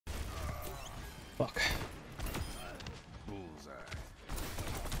Fuck.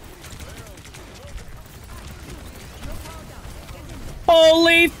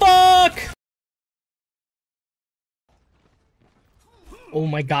 Holy fuck! Oh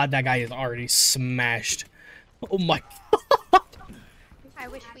my god, that guy is already smashed. Oh my god. I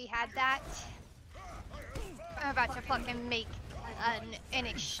wish we had that. I'm about to fucking make an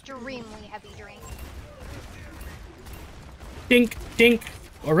extremely heavy drink. Dink, dink.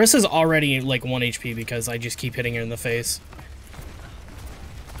 Orissa's already like 1 HP because I just keep hitting her in the face.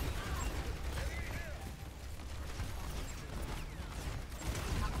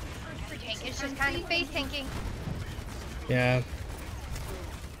 Her tank is just kind of face tanking. Yeah.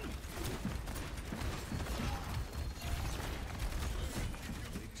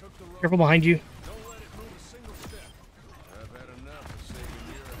 Careful behind you.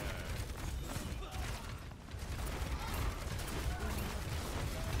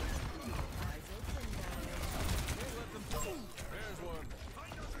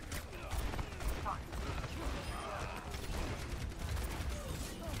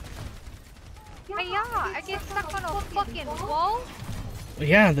 Yeah, I get stuck on a fucking wall.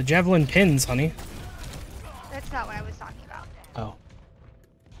 Yeah, the javelin pins, honey. That's not what I was talking about. Oh.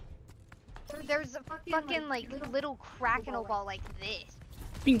 There's a fucking like little crack in a wall like this.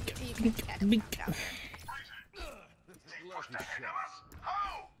 Bink, bink, bink.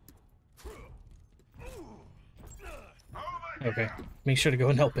 Okay, make sure to go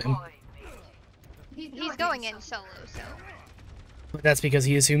and help him. He's going in solo, so. But that's because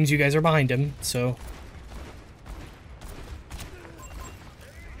he assumes you guys are behind him, so.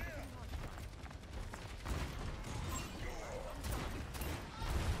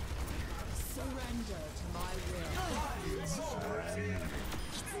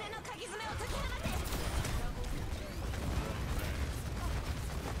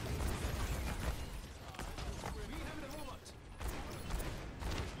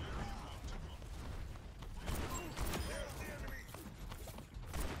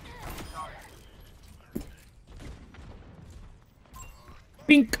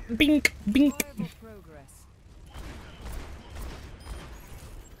 Bink, bink, bink.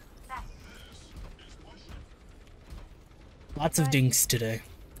 Lots of dinks today.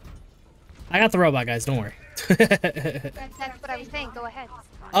 I got the robot, guys. Don't worry. That's what I was saying. Go ahead.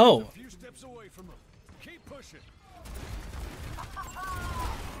 Oh. A few steps away from him. Keep pushing.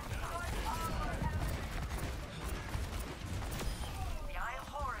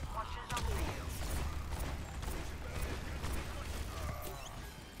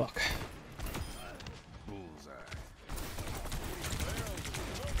 Fuck.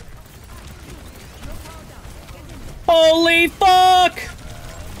 Holy fuck!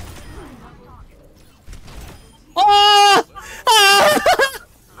 Oh! Ah!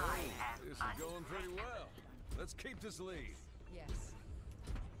 This is going pretty well. Let's keep this lead. Yes.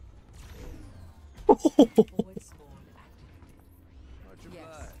 Much obliged.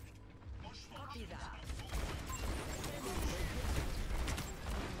 Copy that.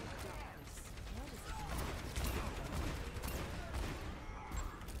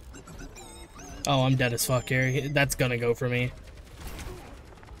 Oh, I'm dead as fuck, Gary. That's gonna go for me.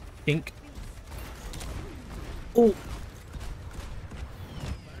 Dink. Oh.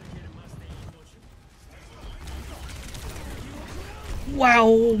 Wow,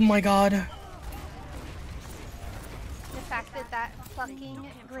 oh my god. The fact that that fucking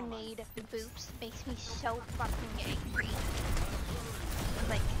grenade boops makes me so fucking angry.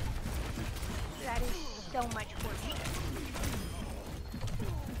 Like, that is so much horseshit.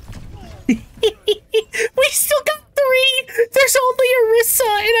 We still got 3! There's only Orisa,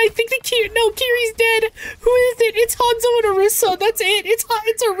 and I think no, Kiri's dead. Who is it? It's Hanzo and Orisa. That's it. It's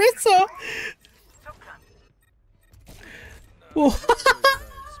Orisa. Whoa.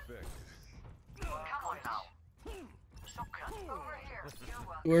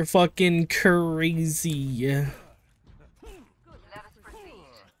 We're fucking crazy.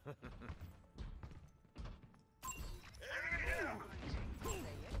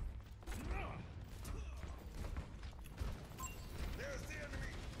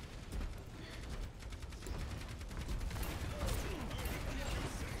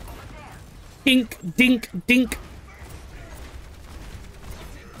 Dink, dink, dink.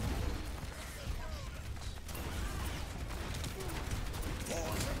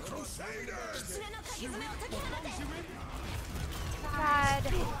 God. I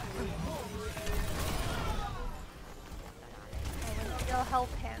would still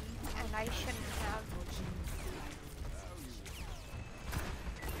help him, and I shouldn't have.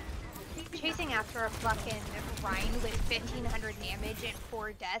 Chasing after a fucking Rhine with 1500 damage and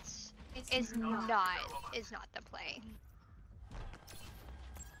 4 deaths is not the play.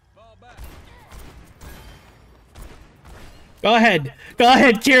 Fall back. Go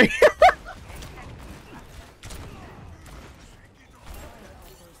ahead, Kiri.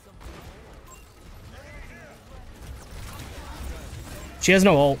 She has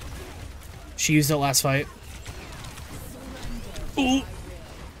no ult. She used it last fight. Ooh.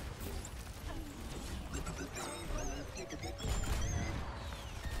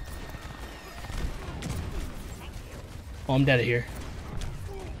 Oh, I'm dead here.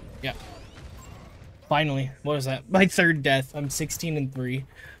 Yeah. Finally. What is that? My third death. I'm 16-3.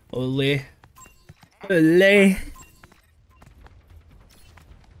 Ole. Ole.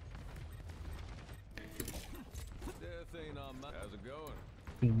 How's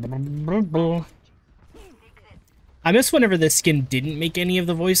it going? I miss whenever this skin didn't make any of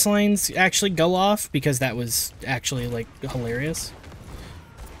the voice lines actually go off, because that was actually, like, hilarious.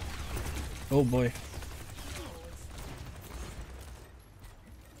 Oh boy.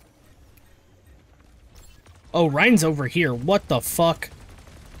 Oh, Ryan's over here. What the fuck?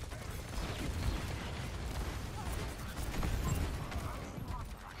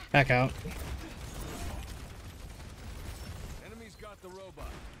 Back out. Enemy's got the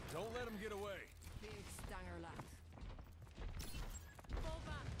robot. Don't let him get away. Big stanger left.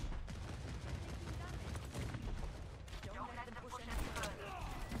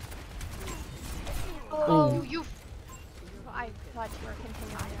 Oh, you. I thought you were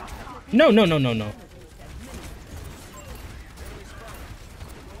continuing on. No, no, no, no, no.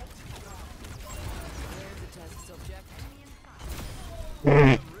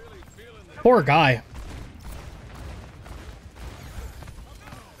 Poor guy.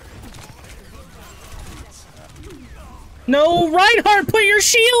 No, Reinhardt, put your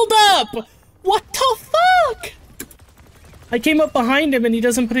shield up! What the fuck? I came up behind him and he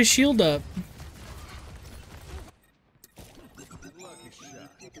doesn't put his shield up. Lucky shot.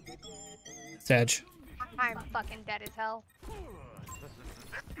 Sag. I'm fucking dead as hell.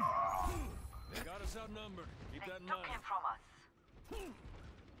 They got us outnumbered. Keep that in mind.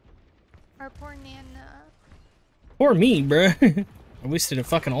 Our poor Nana. Poor me, bruh. I wasted a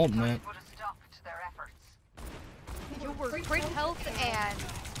fucking ult in that. You were great health and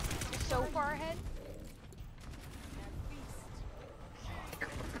so far ahead.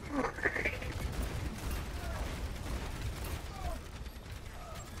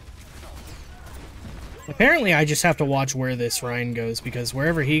 Apparently, I just have to watch where this Ryan goes, because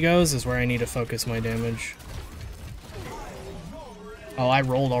wherever he goes is where I need to focus my damage. Oh, I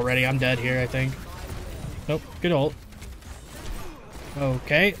rolled already. I'm dead here, I think. Nope, good ult.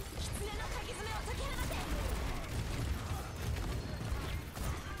 Okay.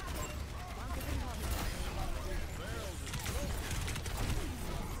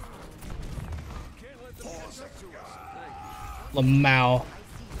 Lamau.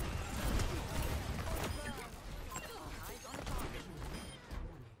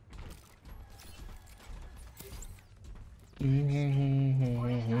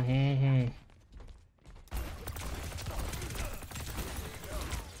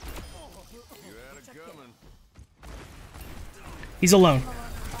 He's alone.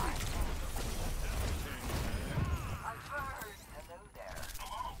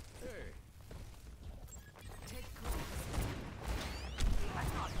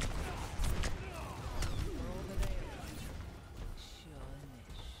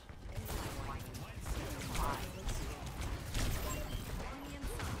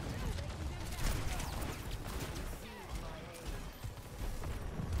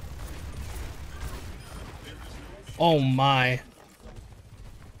 Oh my.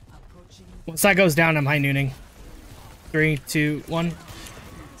 Once that goes down, I'm high nooning. 3, 2, 1.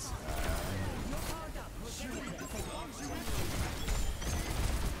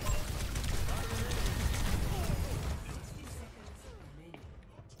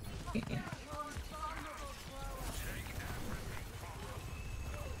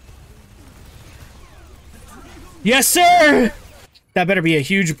 Yes, sir! That better be a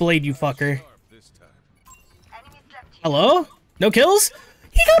huge blade, you fucker. Hello? No kills?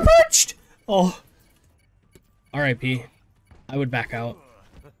 He got punched! Oh. R.I.P. I would back out.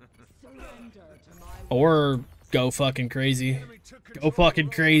 Or go fucking crazy. Go fucking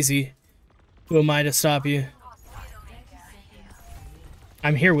crazy. Who am I to stop you?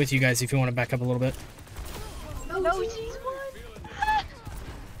 I'm here with you guys if you want to back up a little bit. No, she's one.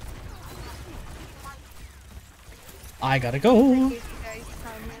 I gotta go. You guys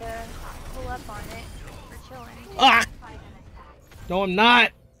time to pull up on it. We're chilling. Ah! No, I'm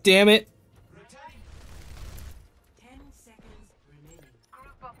not. Damn it.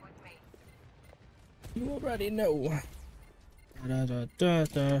 You already know. Da, da, da, da.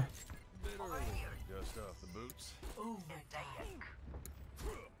 Bit early to dust off the boots. If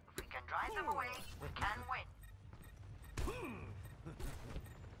we can drive them away, we can win.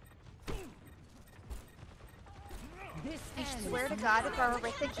 This I ends swear to God, if our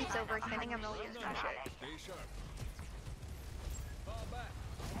Orisa keeps overextending, I'm gonna lose my shit. Stay sharp. Fall back.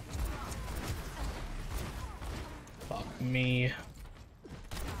 Fuck me.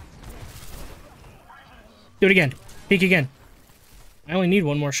 Do it again. Peek again. I only need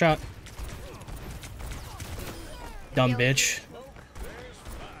one more shot. Dumb bitch.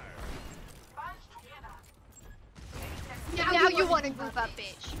 Now you want to move up,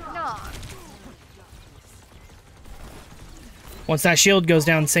 bitch. No. Once that shield goes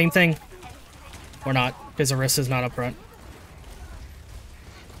down, same thing. Or not, because Orisa's not up front.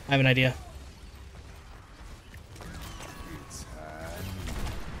 I have an idea.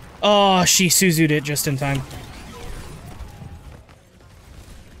 Oh, she Suzu'd it just in time.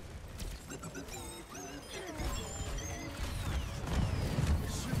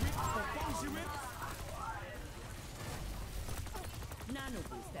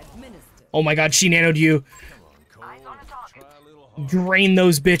 Oh my god, she nanoed you. Try a little harder. Drain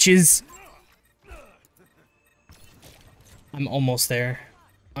those bitches. I'm almost there.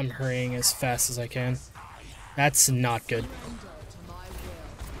 I'm hurrying as fast as I can. That's not good.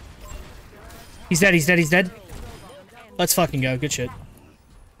 He's dead, he's dead, he's dead. Let's fucking go. Good shit.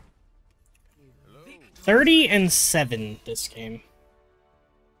 30-7 this game.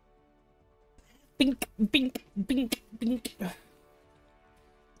 Bink, bink, bink, bink.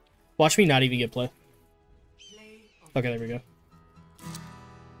 Watch me not even get play. Okay, there we go.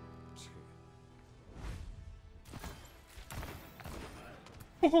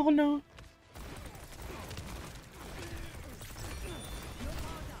 Oh no.